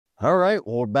All right,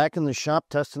 well, we're back in the shop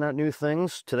testing out new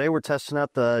things. Today we're testing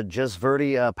out the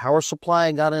Jesverty power supply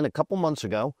I got in a couple months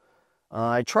ago.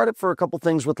 I tried it for a couple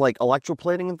things with like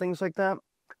electroplating and things like that.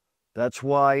 That's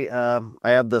why I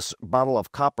have this bottle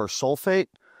of copper sulfate.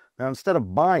 Now, instead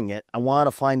of buying it, I want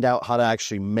to find out how to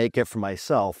actually make it for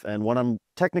myself. And what I'm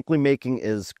technically making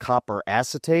is copper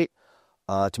acetate.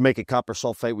 To make it copper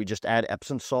sulfate, we just add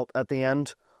Epsom salt at the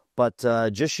end. But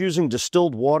just using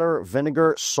distilled water,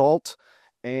 vinegar, salt,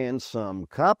 and some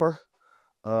copper,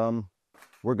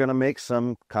 we're going to make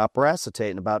some copper acetate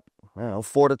in about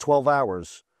 4 to 12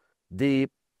 hours. The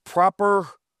proper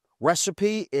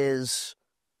recipe is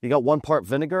you got 1 part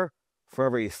vinegar for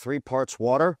every 3 parts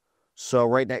water. So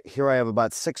right now, here I have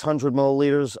about 600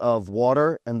 milliliters of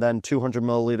water and then 200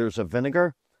 milliliters of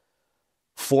vinegar.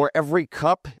 For every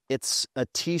cup, it's a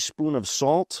teaspoon of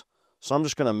salt. So I'm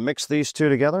just going to mix these two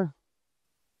together.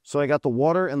 So I got the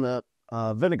water and the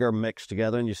vinegar mixed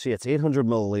together, and you see it's 800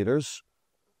 milliliters.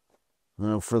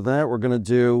 Now for that, we're going to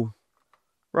do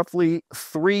roughly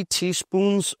 3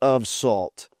 teaspoons of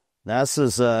salt. Now this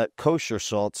is kosher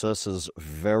salt, so this is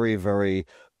very, very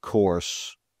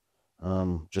coarse.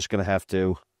 Just going to have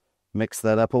to mix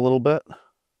that up a little bit.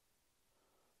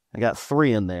 I got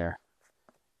 3 in there.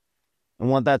 And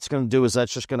what that's going to do is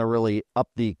that's just going to really up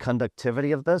the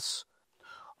conductivity of this.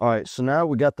 All right, so now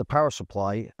we got the power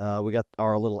supply. We got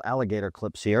our little alligator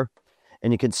clips here.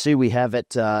 And you can see we have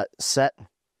it set.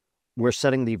 We're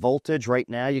setting the voltage right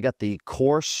now. You got the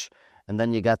coarse, and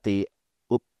then you got the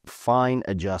fine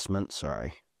adjustment.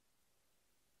 Sorry.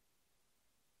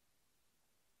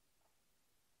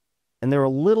 And they're a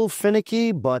little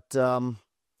finicky, but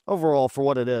overall, for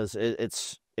what it is,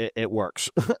 it works.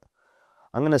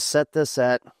 I'm going to set this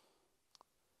at...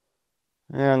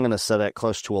 I'm going to set it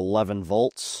close to 11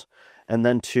 volts. And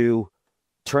then to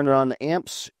turn it on the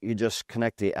amps, you just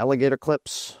connect the alligator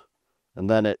clips. And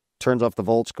then it turns off the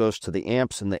volts, goes to the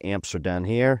amps, and the amps are down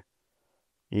here.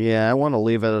 Yeah, I want to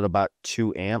leave it at about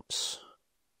 2 amps.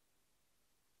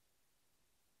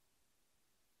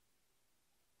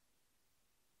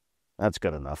 That's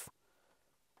good enough.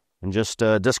 And just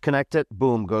disconnect it.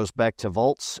 Boom, goes back to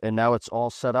volts. And now it's all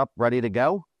set up, ready to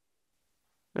go.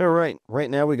 All right, right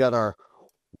now we got our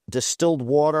distilled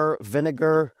water,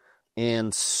 vinegar,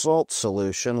 and salt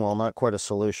solution. Well, not quite a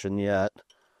solution yet.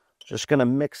 Just going to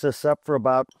mix this up for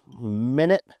about a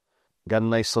minute. Got a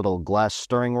nice little glass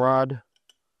stirring rod.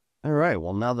 All right,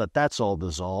 well, now that that's all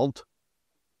dissolved,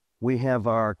 we have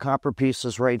our copper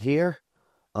pieces right here.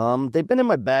 They've been in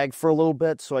my bag for a little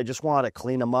bit, so I just want to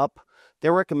clean them up. They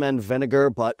recommend vinegar,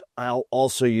 but I'll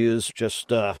also use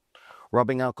just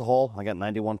rubbing alcohol. I got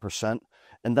 91%.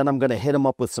 And then I'm going to hit them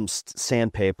up with some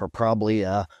sandpaper, probably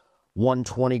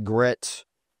 120 grit,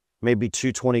 maybe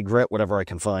 220 grit, whatever I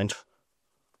can find.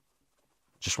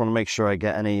 Just want to make sure I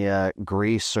get any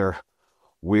grease or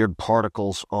weird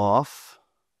particles off.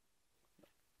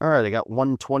 All right, I got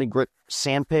 120 grit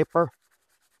sandpaper.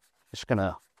 Just going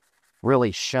to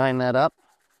really shine that up.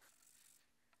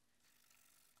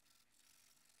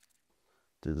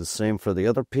 Do the same for the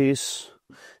other piece.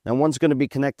 Now, one's going to be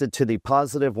connected to the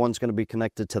positive, one's going to be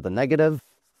connected to the negative.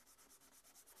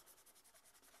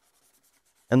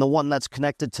 And the one that's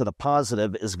connected to the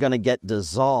positive is going to get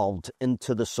dissolved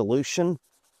into the solution,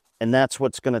 and that's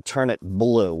what's going to turn it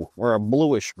blue, or a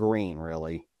bluish green,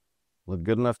 really. Look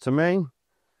good enough to me.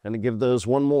 Going to give those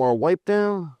one more wipe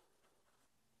down.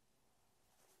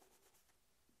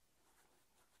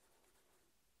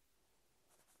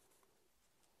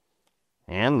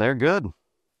 And they're good.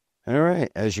 All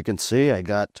right, as you can see, I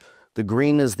got the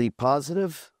green is the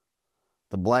positive,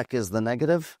 the black is the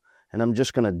negative, and I'm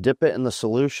just going to dip it in the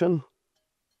solution.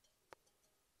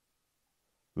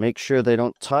 Make sure they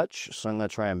don't touch, so I'm going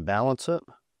to try and balance it.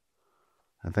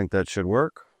 I think that should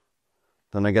work.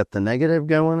 Then I got the negative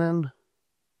going in.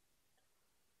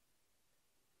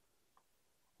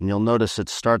 And you'll notice it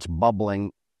starts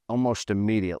bubbling almost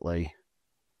immediately.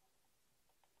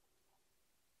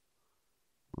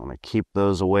 I'm going to keep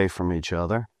those away from each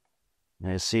other.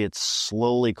 And you see it's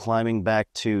slowly climbing back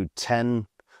to 10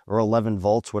 or 11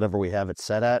 volts, whatever we have it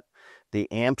set at.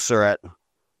 The amps are at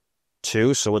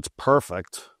 2, so it's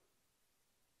perfect.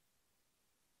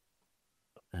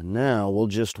 And now we'll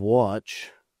just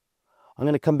watch. I'm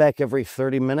going to come back every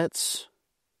 30 minutes.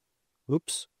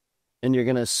 Oops. And you're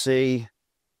going to see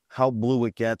how blue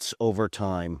it gets over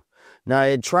time. Now, I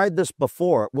had tried this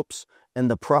before. Whoops. And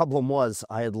the problem was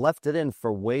I had left it in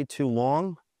for way too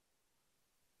long,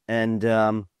 and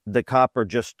the copper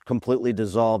just completely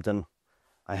dissolved, and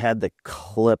I had the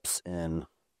clips in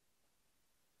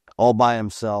all by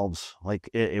themselves. Like,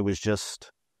 it was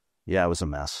just, yeah, it was a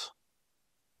mess.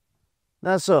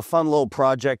 That's a fun little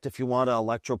project if you want to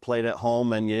electroplate at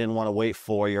home and you didn't want to wait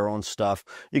for your own stuff.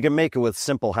 You can make it with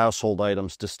simple household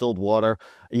items, distilled water.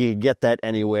 You can get that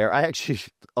anywhere. I actually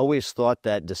always thought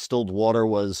that distilled water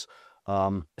was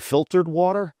filtered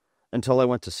water until I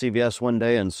went to CVS one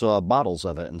day and saw bottles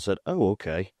of it and said, oh,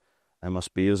 okay, I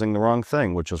must be using the wrong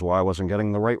thing, which is why I wasn't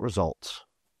getting the right results.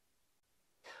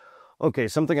 Okay,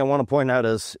 something I want to point out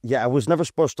is, yeah, I was never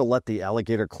supposed to let the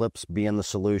alligator clips be in the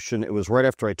solution. It was right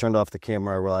after I turned off the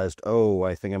camera I realized, oh,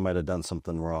 I think I might have done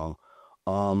something wrong.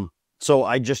 So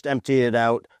I just emptied it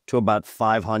out to about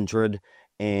 500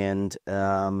 and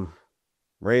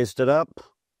raised it up.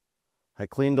 I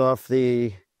cleaned off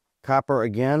the copper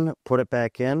again, put it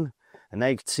back in, and now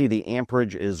you can see the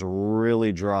amperage is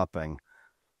really dropping.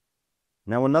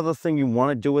 Now, another thing you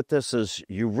want to do with this is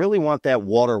you really want that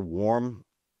water warm.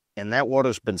 And that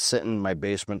water's been sitting in my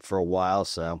basement for a while,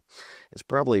 so it's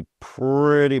probably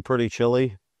pretty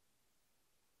chilly.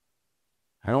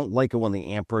 I don't like it when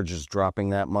the amperage is dropping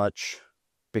that much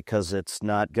because it's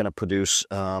not going to produce...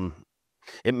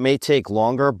 it may take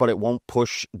longer, but it won't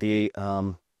push the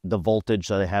voltage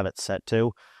that I have it set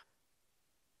to.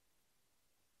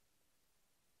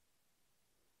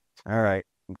 All right.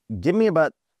 Give me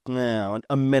about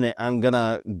a minute. I'm going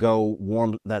to go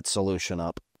warm that solution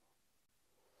up.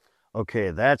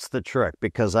 Okay, that's the trick,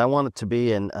 because I want it to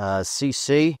be in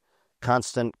CC,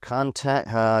 constant contact.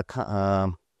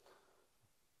 I'll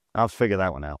figure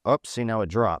that one out. Oh, see, now it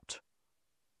dropped.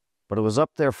 But it was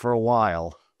up there for a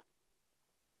while.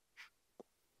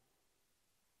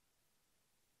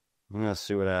 I'm going to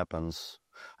see what happens.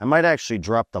 I might actually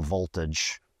drop the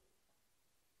voltage.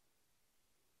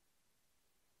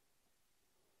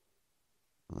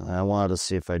 I wanted to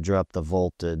see if I drop the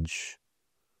voltage.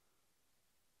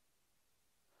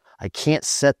 I can't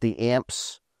set the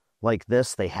amps like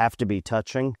this. They have to be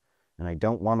touching, and I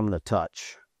don't want them to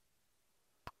touch.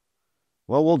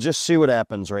 Well, we'll just see what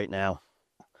happens right now.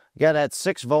 Got at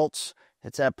 6 volts.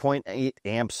 It's at 0.8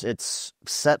 amps. It's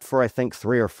set for, I think,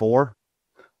 3 or 4.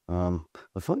 The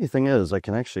funny thing is, I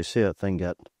can actually see that thing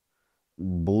get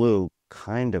blue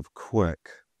kind of quick.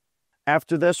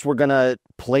 After this, we're going to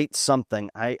plate something.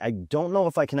 I don't know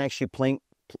if I can actually plate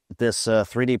this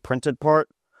 3D printed part,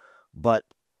 but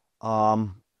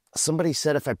somebody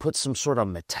said if I put some sort of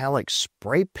metallic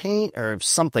spray paint or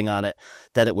something on it,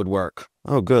 that it would work.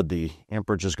 Oh, good. The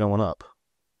amperage is going up.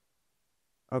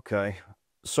 Okay.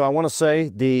 So I want to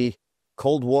say the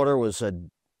cold water was a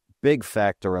big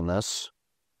factor in this.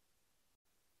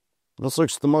 This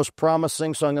looks the most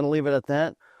promising, so I'm going to leave it at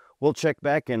that. We'll check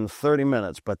back in 30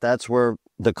 minutes, but that's where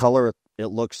the color it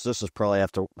looks. This is probably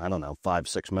after, I don't know,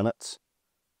 5-6 minutes.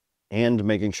 And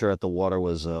making sure that the water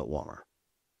was warmer.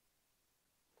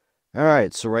 All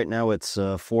right, so right now it's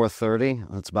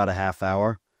 4:30. That's about a half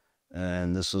hour.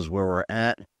 And this is where we're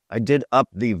at. I did up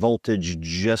the voltage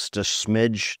just a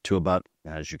smidge to about,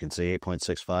 as you can see,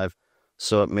 8.65.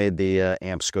 So it made the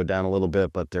amps go down a little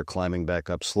bit, but they're climbing back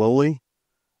up slowly.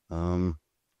 Wow,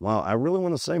 I really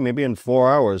want to say maybe in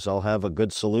 4 hours I'll have a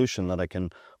good solution that I can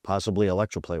possibly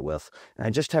electroplate with. And I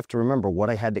just have to remember what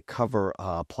I had to cover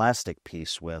a plastic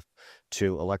piece with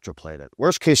to electroplate it.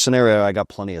 Worst case scenario, I got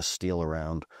plenty of steel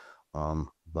around.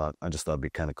 But I just thought it'd be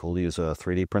kind of cool to use a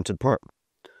 3D printed part.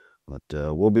 But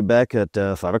we'll be back at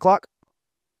 5 o'clock.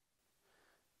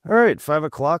 All right, 5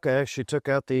 o'clock, I actually took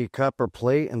out the copper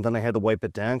plate, and then I had to wipe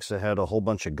it down because it had a whole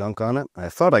bunch of gunk on it. I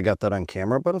thought I got that on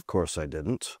camera, but of course I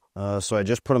didn't. So I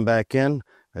just put them back in.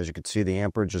 As you can see, the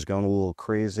amperage is going a little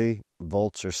crazy.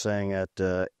 Volts are saying at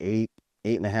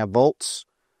 8.5 volts.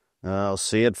 I'll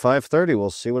see you at 5:30. We'll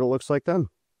see what it looks like then.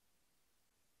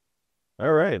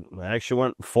 All right, I actually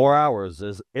went 4 hours.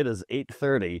 It is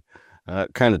 8:30.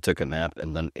 Kind of took a nap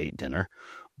and then ate dinner.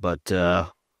 But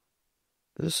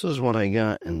this is what I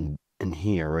got in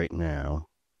here right now.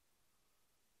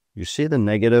 You see the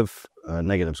negative?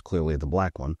 Negative's clearly the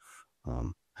black one.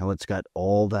 How it's got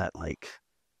all that like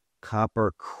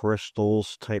copper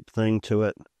crystals type thing to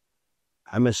it.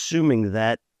 I'm assuming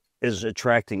that is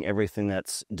attracting everything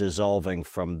that's dissolving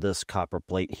from this copper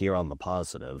plate here on the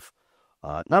positive.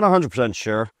 Not 100%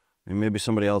 sure. I mean, maybe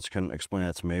somebody else can explain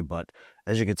that to me, but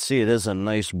as you can see, it is a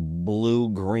nice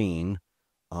blue-green.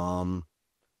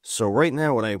 So right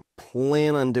now, what I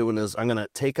plan on doing is I'm going to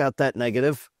take out that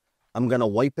negative. I'm going to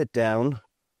wipe it down.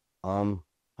 I'm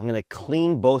going to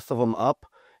clean both of them up.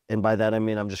 And by that, I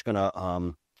mean I'm just going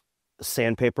to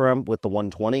sandpaper them with the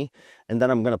 120. And then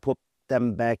I'm going to put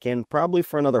them back in probably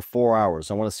for another 4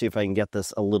 hours. I want to see if I can get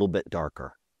this a little bit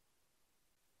darker.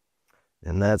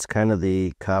 And that's kind of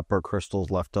the copper crystals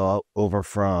left over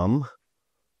from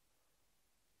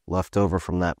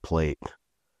that plate.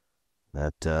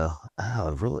 That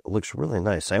it really looks really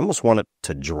nice. I almost want it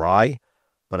to dry,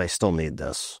 but I still need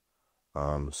this.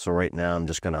 So right now I'm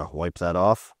just gonna wipe that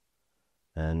off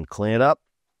and clean it up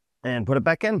and put it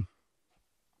back in.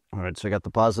 All right, so I got the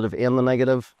positive and the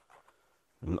negative.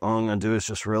 And all I'm gonna do is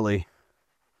just really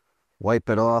wipe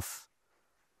it off.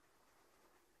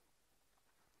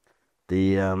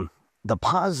 The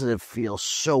positive feels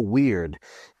so weird.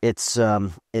 It's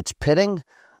pitting.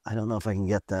 I don't know if I can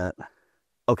get that.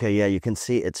 Okay, yeah, you can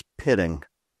see it's pitting.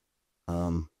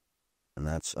 And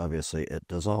that's obviously it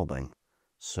dissolving.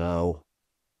 So,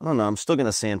 I don't know, I'm still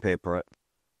gonna sandpaper it.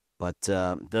 But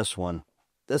this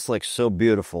looks so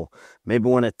beautiful. Maybe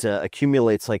when it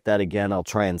accumulates like that again, I'll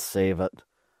try and save it.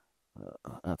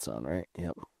 That's on, right?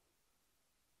 Yep.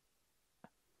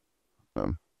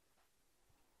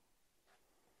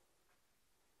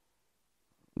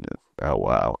 Oh,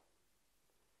 wow.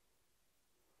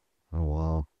 Oh,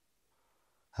 wow.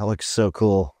 That looks so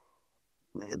cool.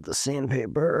 Hit the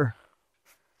sandpaper.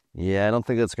 Yeah, I don't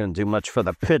think that's going to do much for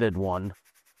the pitted one.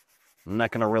 I'm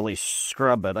not going to really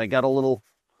scrub it. I got a little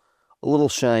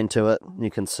shine to it.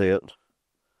 You can see it.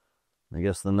 I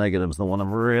guess the negative's the one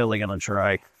I'm really going to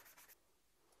try.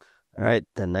 All right,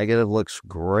 the negative looks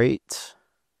great.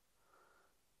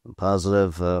 The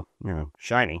positive,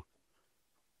 shiny.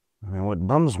 And what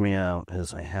bums me out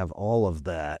is I have all of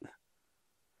that.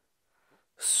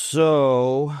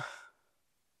 So,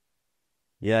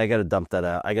 yeah, I got to dump that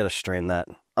out. I got to strain that.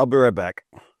 I'll be right back.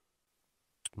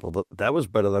 Well, that was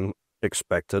better than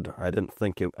expected. I didn't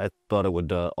think it, I thought it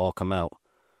would all come out.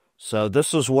 So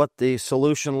this is what the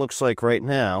solution looks like right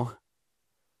now.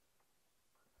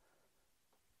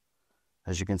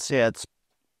 As you can see, it's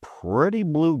pretty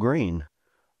blue-green.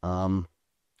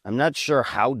 I'm not sure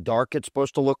how dark it's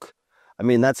supposed to look. I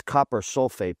mean, that's copper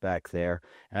sulfate back there.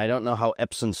 And I don't know how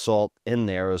Epsom salt in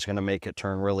there is going to make it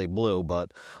turn really blue.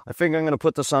 But I figure I'm going to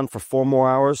put this on for 4 more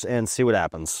hours and see what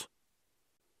happens.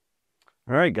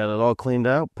 All right, got it all cleaned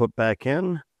out, put back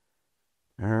in.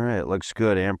 All right, it looks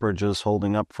good. Amperage is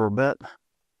holding up for a bit.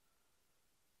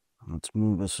 Let's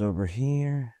move this over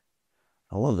here.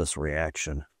 I love this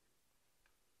reaction.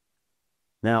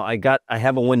 Now, I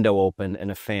have a window open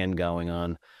and a fan going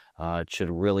on. It should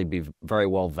really be very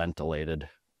well ventilated.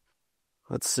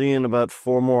 Let's see in about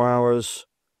 4 more hours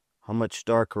how much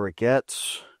darker it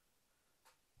gets.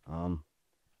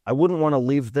 I wouldn't want to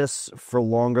leave this for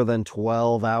longer than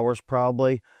 12 hours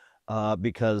probably,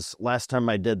 because last time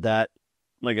I did that,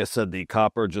 like I said, the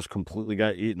copper just completely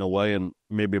got eaten away in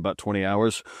maybe about 20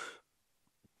 hours.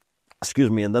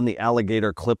 Excuse me, and then the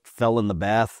alligator clip fell in the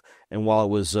bath, and while it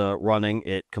was running,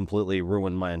 it completely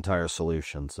ruined my entire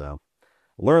solution. So,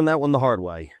 learned that one the hard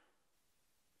way.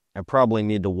 I probably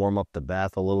need to warm up the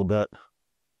bath a little bit.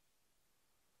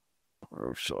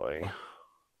 Oh, sorry.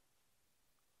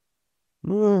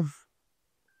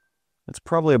 It's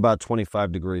probably about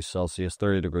 25 degrees Celsius,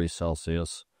 30 degrees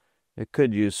Celsius. It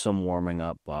could use some warming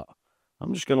up, but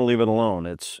I'm just going to leave it alone.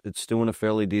 It's doing a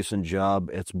fairly decent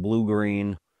job. It's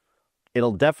blue-green.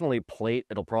 It'll definitely plate.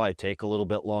 It'll probably take a little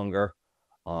bit longer.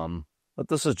 But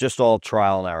this is just all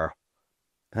trial and error.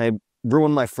 I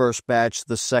ruined my first batch.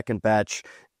 The second batch,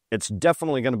 it's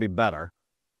definitely going to be better.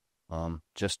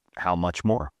 Just how much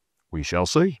more? We shall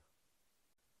see.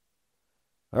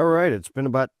 All right, it's been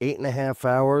about 8.5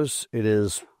 hours. It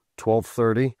is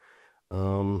 12:30.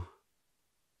 All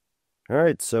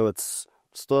right, so it's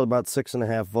still about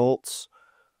 6.5 volts,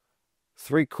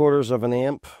 3/4 of an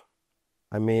amp.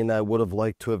 I mean, I would have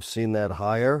liked to have seen that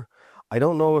higher. I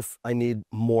don't know if I need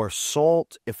more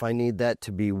salt, if I need that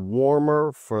to be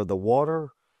warmer for the water.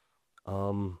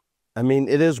 I mean,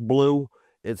 it is blue.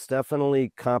 It's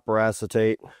definitely copper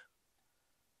acetate.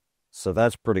 So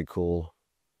that's pretty cool.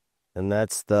 And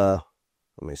that's the,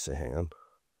 let me see, hang on.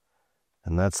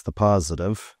 And that's the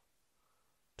positive.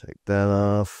 Take that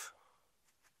off.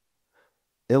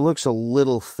 It looks a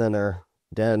little thinner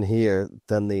down here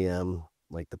than the,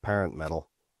 like the parent metal.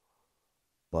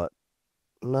 But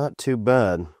not too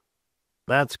bad.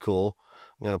 That's cool.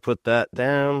 I'm going to put that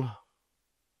down.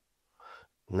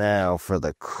 Now for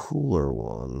the cooler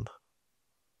one.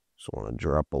 Just want to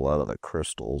drop a lot of the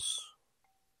crystals.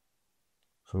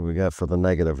 So we got for the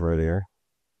negative right here.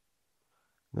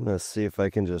 I'm going to see if I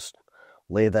can just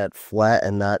lay that flat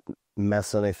and not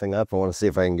mess anything up. I want to see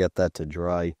if I can get that to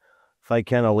dry. If I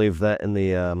can, I'll leave that in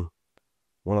the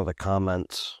one of the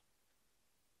comments.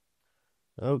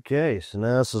 Okay, so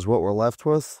now this is what we're left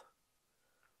with.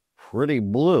 Pretty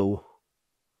blue.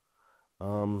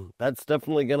 That's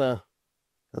definitely gonna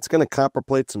copper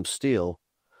plate some steel.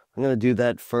 I'm gonna do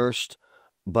that first,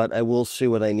 but I will see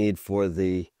what I need for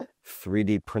the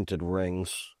 3D printed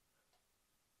rings.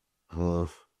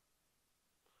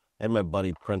 Had my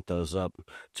buddy print those up.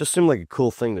 Just seemed like a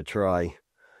cool thing to try.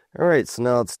 All right, so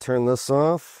now let's turn this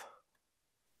off.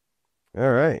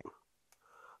 All right.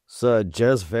 So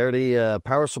Jesverty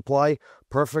power supply,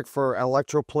 perfect for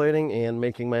electroplating and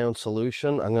making my own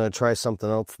solution. I'm going to try something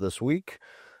else this week.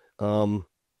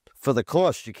 For the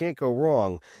cost, you can't go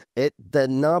wrong. The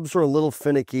knobs are a little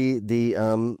finicky.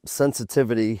 The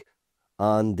sensitivity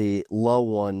on the low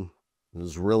one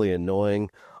is really annoying.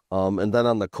 And then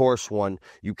on the coarse one,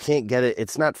 you can't get it.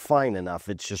 It's not fine enough.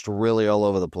 It's just really all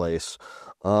over the place.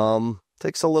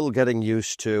 Takes a little getting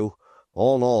used to.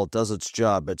 All in all, it does its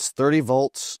job. It's 30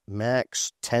 volts,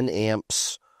 max, 10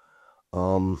 amps.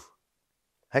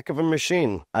 Heck of a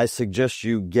machine. I suggest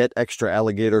you get extra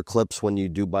alligator clips when you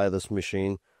do buy this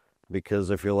machine, because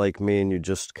if you're like me and you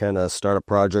just kind of start a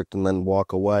project and then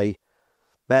walk away,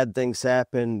 bad things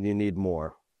happen, you need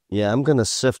more. Yeah, I'm going to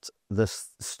sift this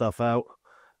stuff out,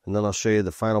 and then I'll show you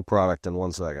the final product in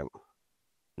 1 second.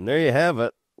 And there you have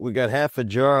it. We got half a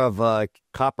jar of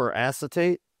copper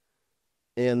acetate.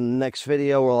 In the next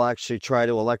video, we'll actually try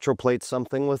to electroplate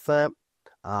something with that.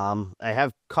 I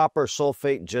have copper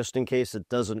sulfate just in case it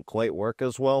doesn't quite work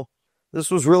as well. This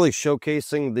was really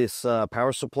showcasing this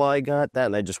power supply I got,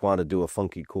 and I just wanted to do a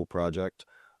funky, cool project.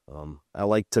 I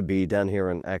like to be down here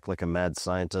and act like a mad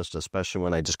scientist, especially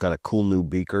when I just got a cool new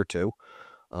beaker, too.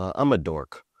 I'm a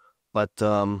dork. But,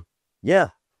 yeah,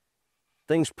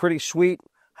 thing's pretty sweet.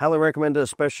 Highly recommend it,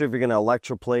 especially if you're going to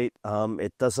electroplate.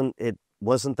 It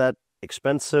wasn't that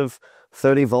expensive.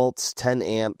 30 volts, 10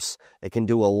 amps. It can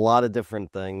do a lot of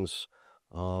different things.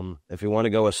 If you want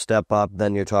to go a step up,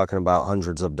 then you're talking about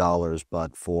hundreds of dollars.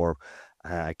 But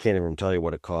I can't even tell you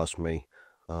what it cost me.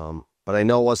 But I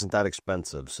know it wasn't that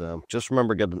expensive. So just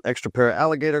remember, get an extra pair of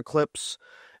alligator clips.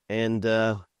 And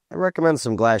I recommend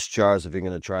some glass jars if you're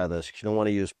going to try this. You don't want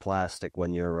to use plastic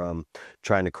when you're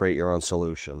trying to create your own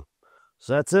solution.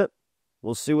 So that's it.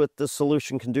 We'll see what this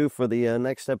solution can do for the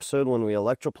next episode when we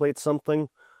electroplate something.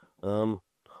 All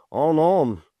in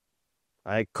all,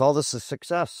 I call this a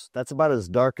success. That's about as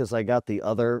dark as I got the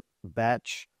other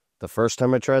batch the first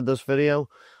time I tried this video.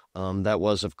 That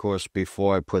was, of course,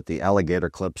 before I put the alligator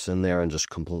clips in there and just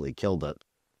completely killed it.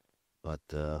 But,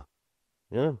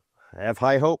 yeah, I have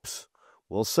high hopes.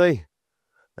 We'll see.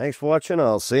 Thanks for watching.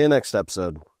 I'll see you next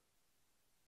episode.